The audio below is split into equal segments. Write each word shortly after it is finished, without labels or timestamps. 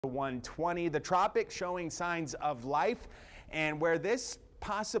120. The tropics showing signs of life, and where this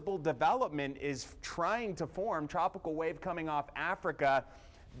possible development is trying to form, tropical wave coming off Africa,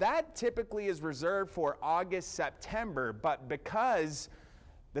 that typically is reserved for August, September, but because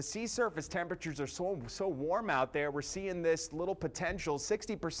the sea surface temperatures are so warm out there, we're seeing this little potential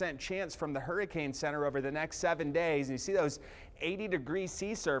 60% chance from the hurricane center over the next 7 days. And you see those 80-degree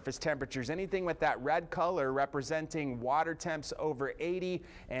sea surface temperatures, anything with that red color representing water temps over 80,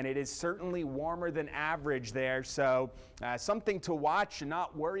 and it is certainly warmer than average there. So something to watch and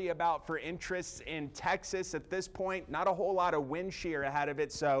not worry about for interests in Texas at this point. Not a whole lot of wind shear ahead of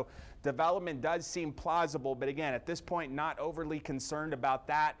it, so development does seem plausible, but again, at this point, not overly concerned about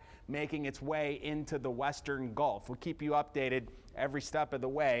that making its way into the western Gulf. We'll keep you updated every step of the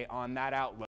way on that outlook.